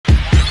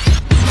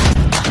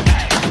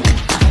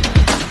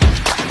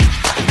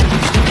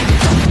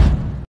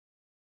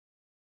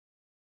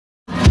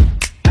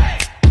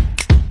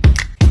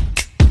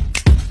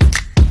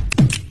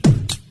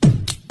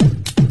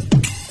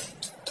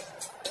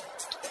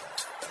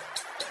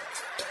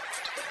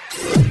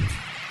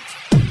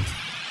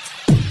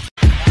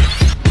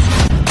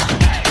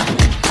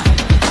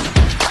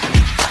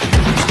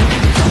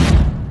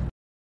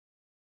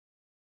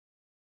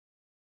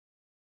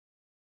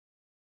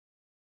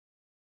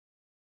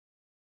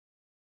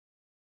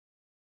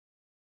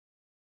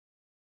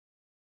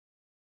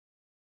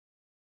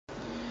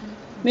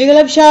Big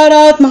love shout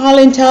out, mahal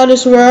in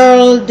Tao's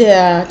world.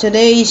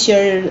 Today is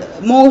your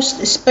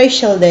most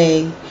special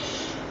day.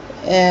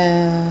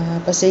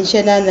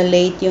 Pasensya na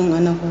late yung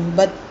ano ko.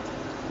 But,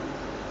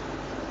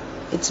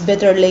 it's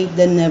better late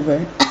than never.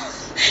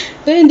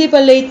 Pero hindi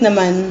pa late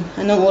naman.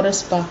 Anong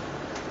oras pa?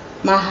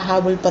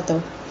 Mahahabol pa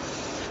to.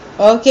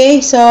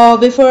 Okay, so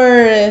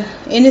before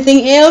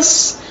anything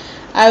else,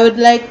 I would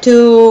like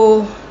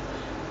to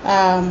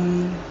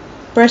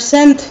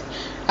present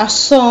a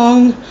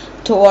song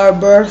to our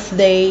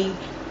birthday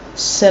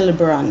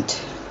celebrant.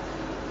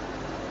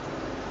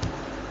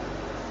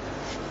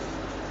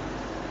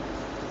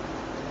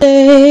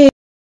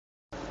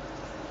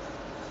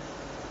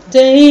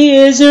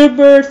 Today is your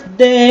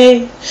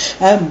birthday,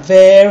 a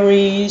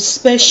very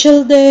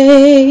special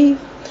day.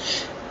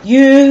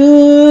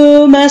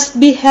 You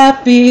must be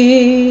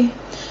happy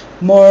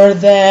more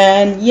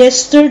than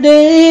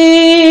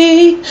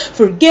yesterday.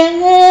 Forget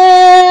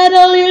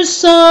all your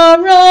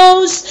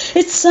sorrows,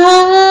 it's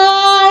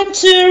time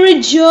to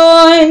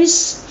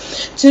rejoice.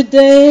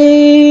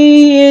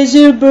 Today is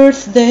your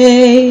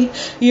birthday,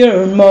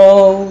 your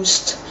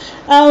most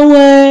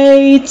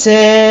awaited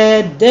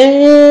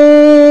day.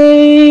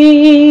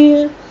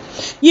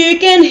 You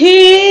can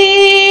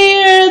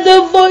hear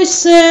the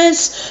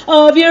voices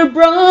of your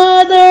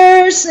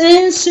brothers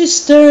and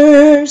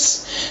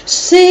sisters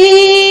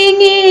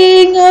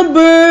singing a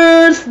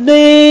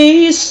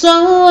birthday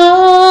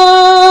song.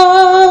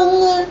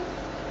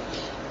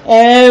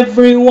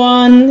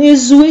 Everyone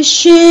is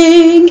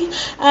wishing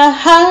a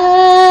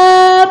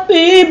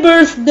happy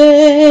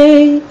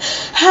birthday,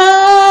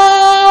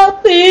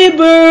 happy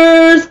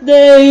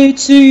birthday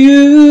to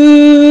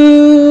you.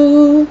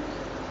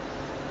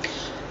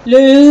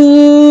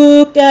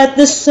 Look at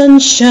the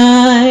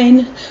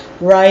sunshine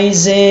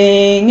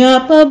rising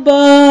up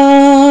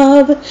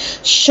above,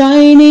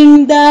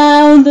 shining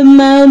down the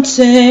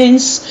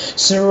mountains,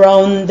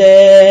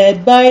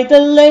 surrounded by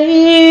the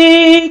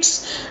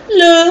lakes.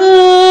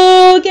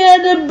 Look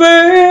at the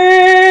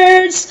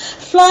birds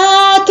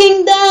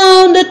flocking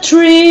down the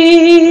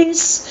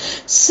trees,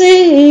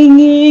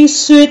 singing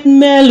sweet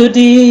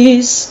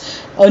melodies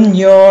on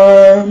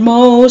your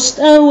most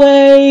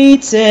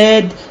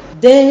awaited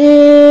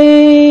day.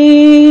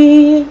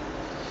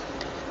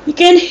 You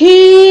can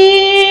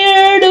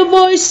hear the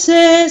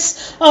voices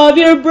of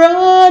your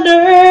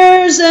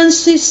brothers and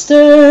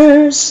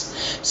sisters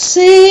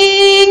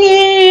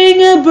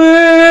singing a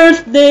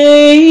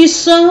birthday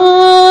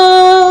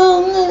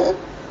song.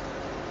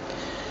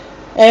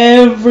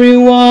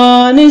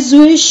 Everyone is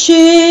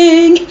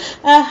wishing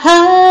a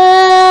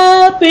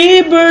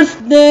happy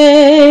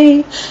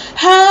birthday,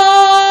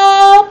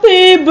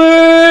 happy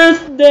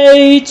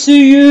birthday to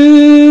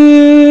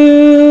you.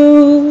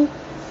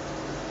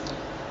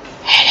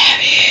 I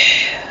love you.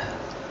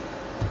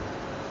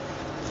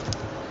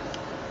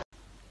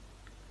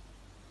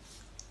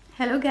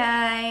 Hello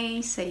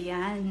guys!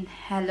 Ayan.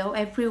 Hello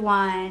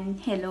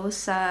everyone. Hello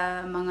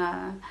sa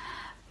mga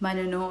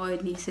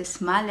manonood ni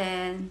Sis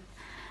Malen.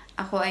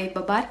 Ako ay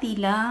babati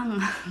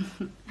lang.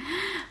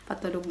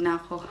 Patulog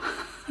na ako.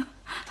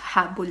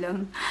 Habo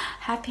lang.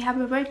 Happy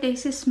birthday,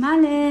 Sis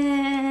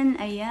Malen!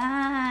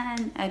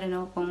 Ayan. I don't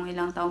know kung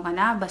ilang taong ka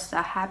na.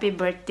 Basta happy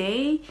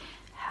birthday.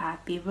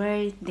 Happy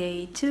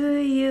birthday to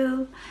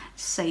you.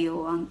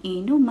 Sa'yo ang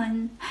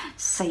inuman.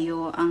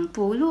 Sa'yo ang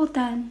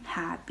pulutan.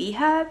 Happy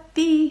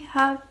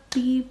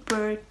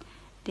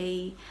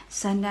birthday.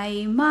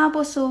 Sana'y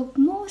mabusog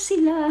mo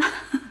sila.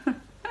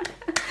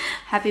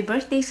 Happy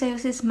birthday sa'yo,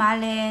 Sis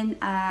Malen.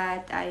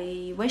 At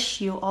I wish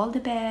you all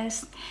the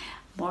best.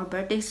 More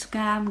birthdays to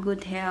come,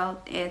 good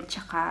health, and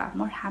tsaka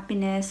more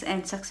happiness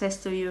and success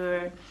to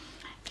your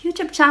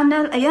YouTube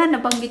channel. Ayan,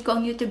 nabanggit ko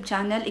ang YouTube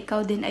channel.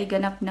 Ikaw din ay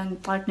ganap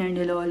ng partner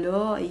ni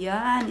Lolo.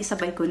 Ayan,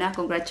 isabay ko na.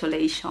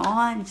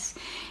 Congratulations!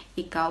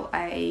 Ikaw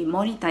ay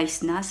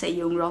monetize na sa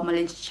iyong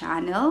ROMALYN'S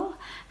channel.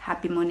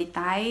 Happy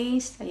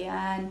monetize.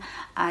 Ayan.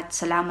 At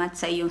salamat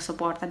sa iyong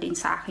suporta din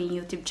sa aking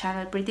YouTube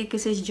channel, Pretty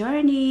Kisses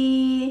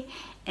Journey.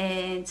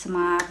 And sa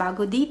mga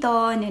bago dito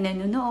na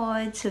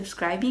nanonood,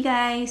 subscribe you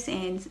guys.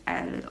 And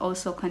I'll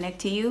also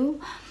connect to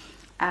you.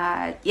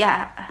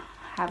 Yeah,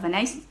 have a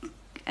nice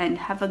and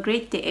have a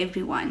great day,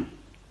 everyone.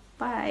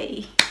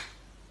 Bye.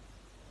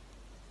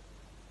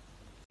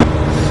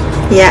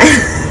 Yeah.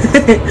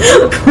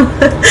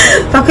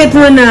 Pakit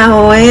mo na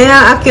ako.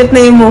 Akit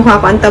na yung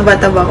mukha ko. Ang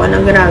taba-taba ko.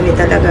 Nang grabe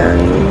talaga.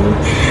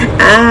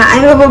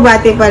 Ay,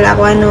 mababati pala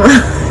ako. Ano?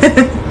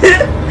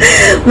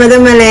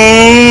 Madam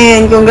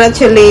Malen,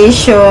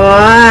 congratulations.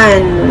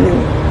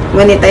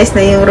 Monetize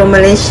na yung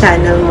ROMALYN'S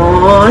channel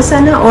mo.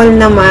 Sana all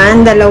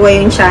naman. Dalawa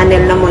yung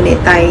channel na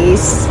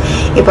monetize.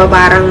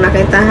 Ipaparang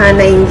nakitahan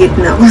na inggit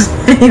na ako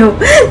sa'yo.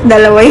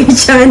 Dalawa yung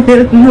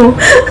channel mo.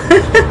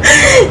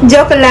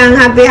 Joke lang.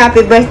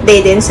 Happy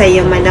birthday din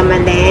sa'yo, Madam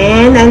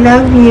Malen. I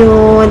love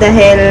you.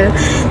 Dahil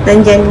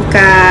nandyan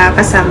ka,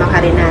 kasama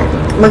ka rin natin.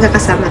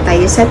 Magkakasama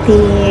tayo sa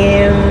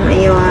team.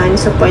 Ayun,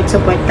 support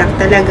lang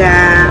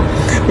talaga.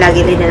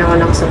 Lagi rin na ako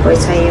ng support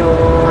sa'yo.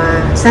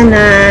 Sana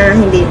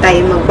hindi tayo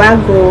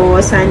magbago.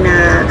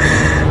 Sana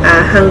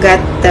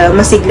hanggat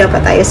masigla pa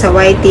tayo sa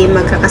YT,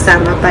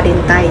 magkakasama pa rin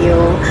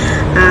tayo.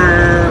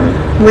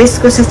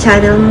 Wish ko sa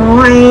channel mo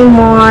ay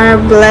more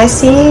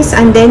blessings,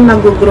 and then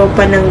mag-grow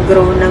pa ng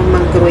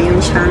mag-grow yung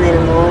channel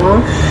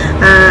mo.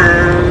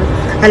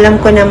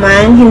 Alam ko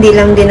naman, hindi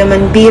lang din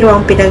naman biro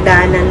ang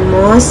pinagdaanan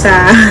mo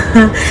sa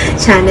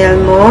channel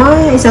mo.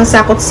 Isang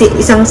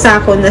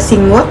sako na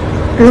simot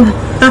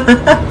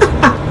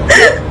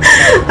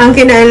ang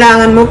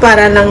kinailangan mo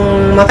para lang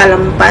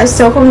makalampas.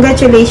 So,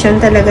 congratulations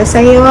talaga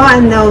sa'yo.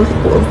 And of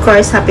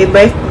course, happy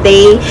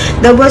birthday.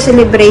 Double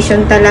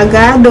celebration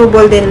talaga.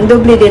 Double din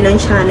ang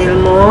channel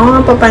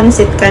mo.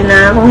 Papansit ka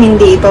na kung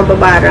hindi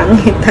ipababarang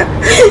kita.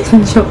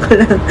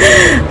 Joke lang.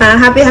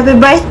 Happy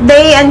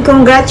birthday and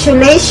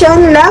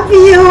congratulations. Love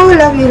you.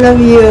 Love you, love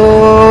you.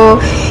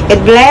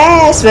 God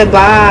bless.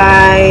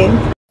 Bye-bye.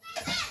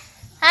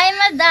 Hi,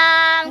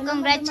 Madam!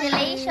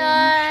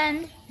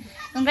 Congratulations!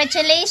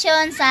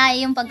 Congratulations sa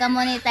iyong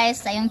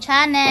pagka-monetize sa iyong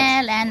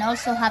channel, and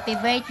also happy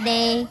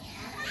birthday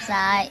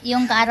sa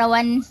iyong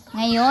kaarawan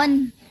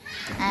ngayon.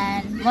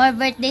 And more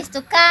birthdays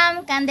to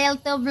come, candle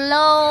to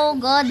blow,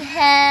 good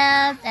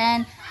health,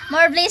 and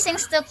more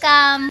blessings to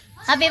come.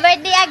 Happy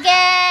birthday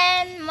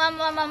again!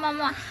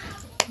 Mama.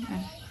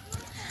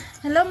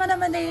 Hello,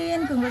 Madam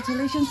Adine.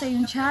 Congratulations sa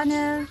iyong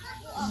channel.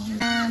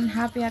 And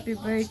happy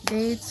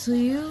birthday to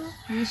you.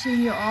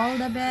 Wishing you all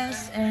the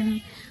best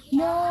and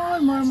more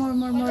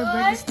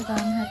birthdays to come.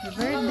 Happy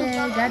birthday.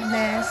 God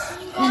bless.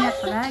 Ingat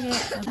palagi.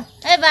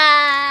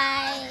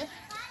 Bye-bye!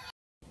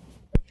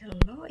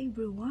 Hello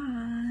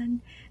everyone!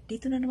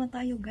 Dito na naman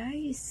tayo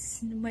guys.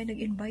 May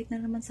nag-invite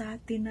na naman sa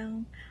atin ng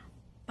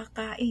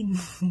pakain.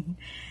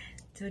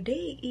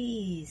 Today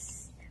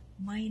is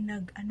may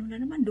ano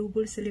na naman,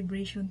 double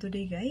celebration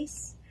today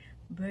guys.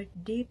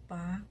 Birthday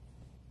pa.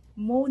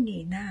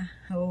 Moni na.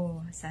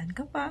 Oh, saan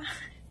ka pa?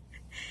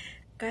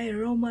 Kay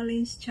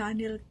ROMALYN'S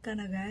channel ka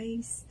na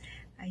guys.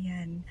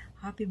 Ayan.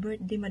 Happy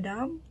birthday,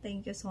 madam.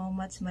 Thank you so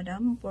much,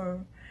 madam,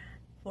 for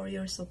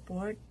your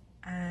support.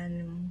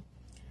 And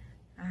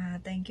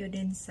thank you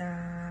din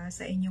sa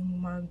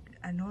inyong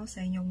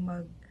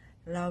mag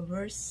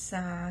lovers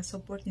sa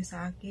support niyo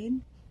sa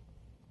akin.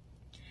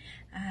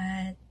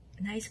 At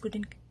nais ko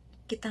din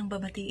kitang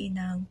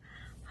babatiin ng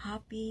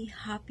happy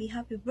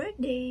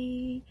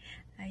birthday.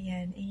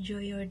 Ayan,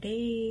 enjoy your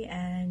day.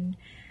 And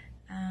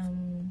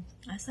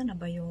asa na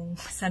ba yung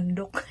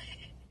sandok?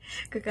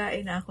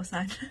 Kakain na ako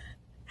sana.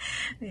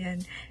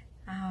 Ayan.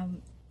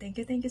 Thank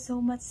you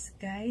so much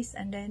guys.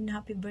 And then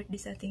happy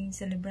birthday sa ating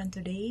celebrant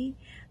today,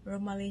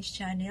 ROMALYN'S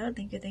channel.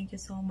 Thank you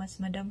so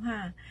much, madam,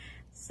 ha,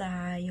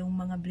 sa yung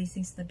mga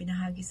blessings na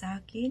binahagi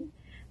sa akin.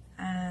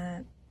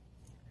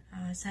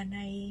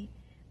 Sana'y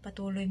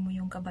patuloy mo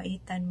yung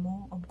kabaitan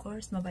mo. Of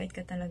course, mabait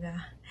ka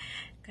talaga.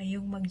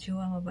 Kayong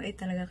magjowa, mabait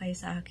talaga kayo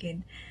sa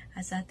akin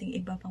at sa ating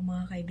iba pang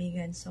mga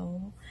kaibigan.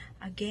 So,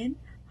 again,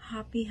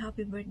 happy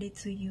birthday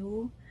to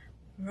you,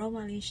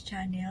 ROMALYN'S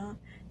channel.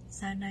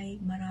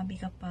 Sana'y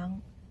marami ka pang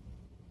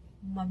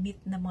mamit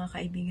na mga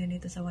kaibigan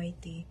nito sa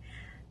YT.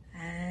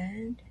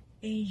 And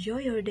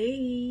enjoy your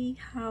day.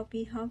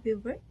 Happy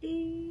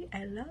birthday.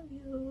 I love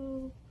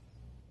you.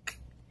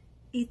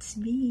 It's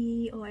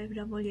me,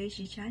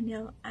 OFWHG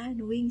channel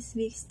and Wings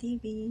Mix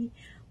TV.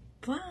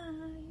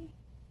 Bye!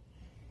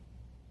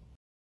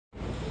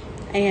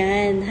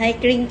 Ayan. Hi,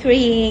 Kring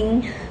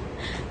Kring.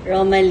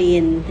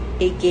 Romalyn,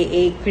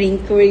 aka Kring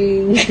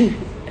Kring.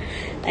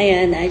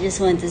 Ayan, I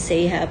just want to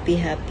say happy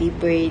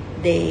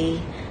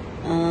birthday.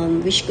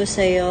 Wish ko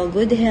sa'yo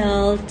good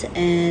health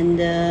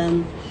and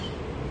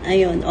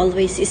ayun,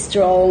 always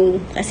strong.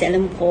 Kasi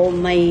alam ko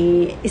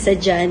may isa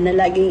dyan na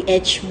laging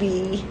HB.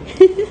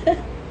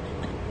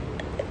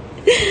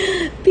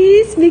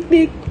 Peace,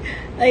 Big.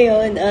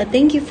 Ayun,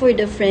 thank you for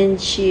the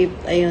friendship.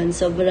 Ayun,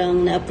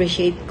 sobrang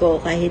na-appreciate ko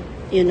kahit,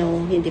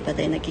 hindi pa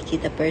tayo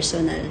nakikita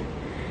personal.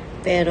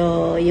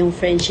 Pero yung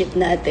friendship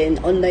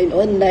natin, online,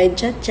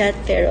 chat.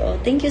 Pero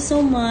thank you so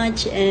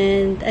much.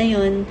 And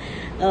ayun,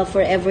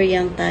 forever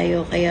young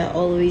tayo. Kaya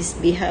always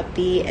be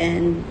happy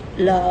and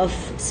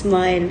laugh,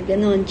 smile,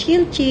 ganon.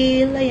 Chill.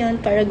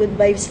 Ayun, para good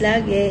vibes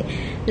lagi.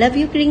 Love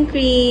you, Kring.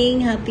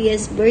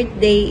 Happiest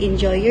birthday.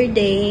 Enjoy your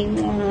day.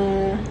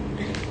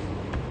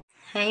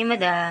 Hey,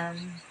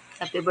 madam.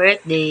 Happy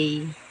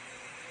birthday.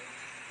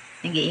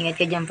 Nag-iingat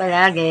ka dyan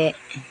palagi.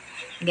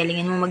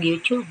 Galingin mo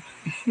mag-YouTube.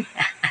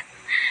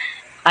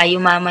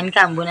 Kayumaman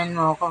ka, ambunan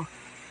mo ako.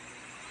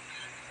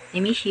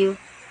 I miss you.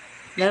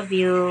 Love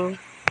you.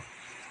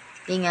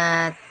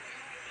 Ingat.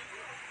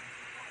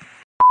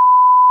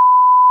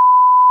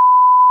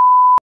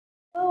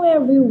 Hello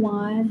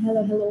everyone.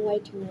 Hello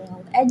white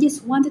world. I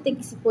just want to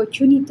take this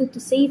opportunity to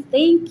say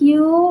thank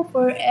you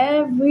for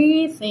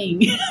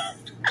everything.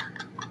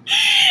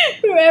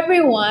 For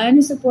everyone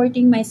who's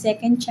supporting my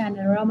second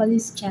channel,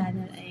 ROMALYN'S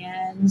channel.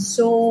 Ayan.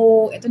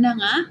 So, ito na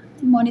nga.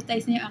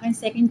 Monetize na yung aking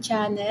second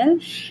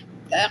channel.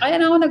 Kaya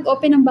na ako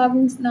nag-open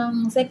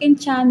ng second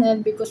channel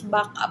because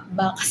back.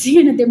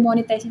 Kasi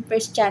na-demonetize yung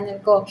first channel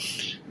ko.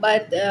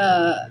 But,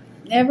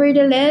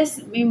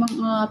 nevertheless, may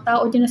mga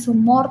tao din na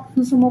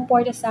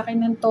sumuporta sa akin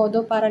ng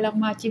todo para lang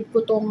ma-achieve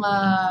ko tong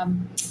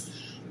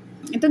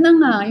ito na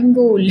nga, yung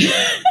goal.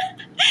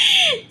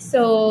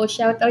 So,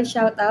 shout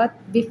out.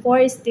 Before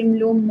is Team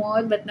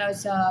Lumot, but now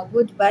sa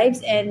Good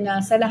Vibes. And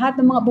sa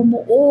lahat ng mga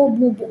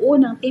bumubuo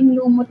ng Team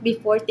Lumot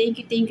before, thank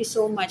you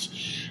so much.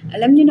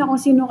 Alam niyo na kung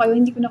sino kayo,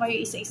 hindi ko na kayo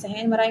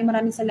isa-isahin.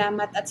 Maraming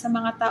salamat. At sa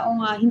mga taong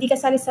hindi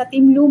kasali sa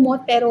Team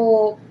Lumot,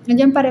 pero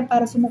nandiyan pa rin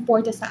para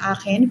sumuporta sa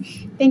akin,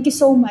 thank you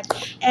so much.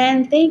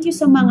 And thank you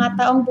sa mga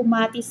taong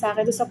bumati sa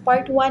akin. Sa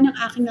part 1 ng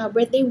aking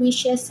birthday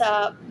wishes,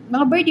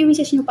 mga birthday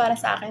wishes niyo para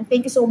sa akin.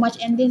 Thank you so much.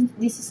 And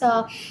this is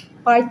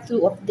part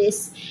 2 of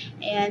this.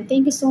 And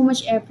thank you so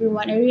much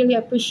everyone. I really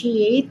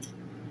appreciate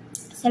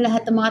sa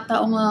lahat ng mga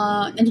taong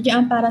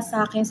nandiyan para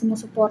sa akin,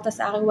 sumusuporta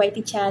sa aking YT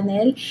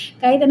channel.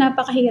 Kahit na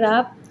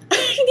napakahirap,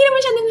 hindi naman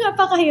siya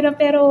napakahirap,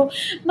 pero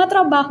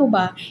matrabaho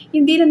ba?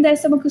 Hindi lang dahil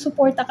sa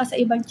magsusuporta ka sa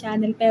ibang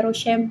channel, pero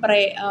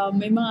syempre,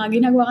 may mga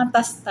ginagawa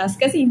kang tas-tas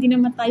kasi hindi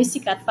naman tayo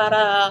sikat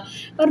para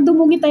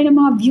dumugi tayo ng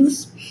mga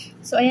views.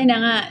 So, ayan na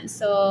nga.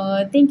 So,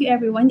 thank you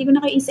everyone. Hindi ko na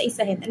kayo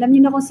isa-isahin. Alam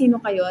niyo na kung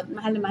sino kayo at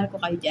mahal na mahal ko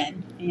kayo dyan.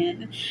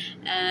 Ayan.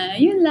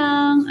 Yun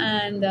lang.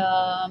 And,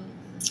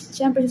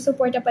 syempre,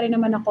 susuporta pa rin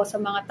naman ako sa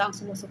mga taong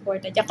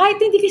sumusuporta dyan. Kahit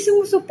hindi kayo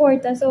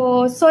sumusuporta.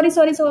 So, sorry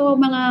sa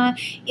mga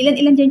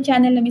ilan-ilan dyan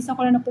channel na minsan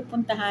ko lang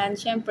napupuntahan.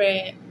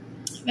 Syempre,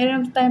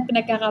 meron tayong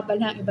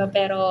pinagkakabalang iba.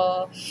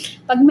 Pero,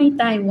 pag may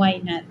time, why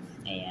not?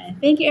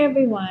 Ayan. Thank you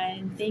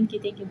everyone. Thank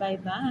you.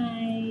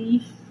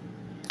 Bye-bye.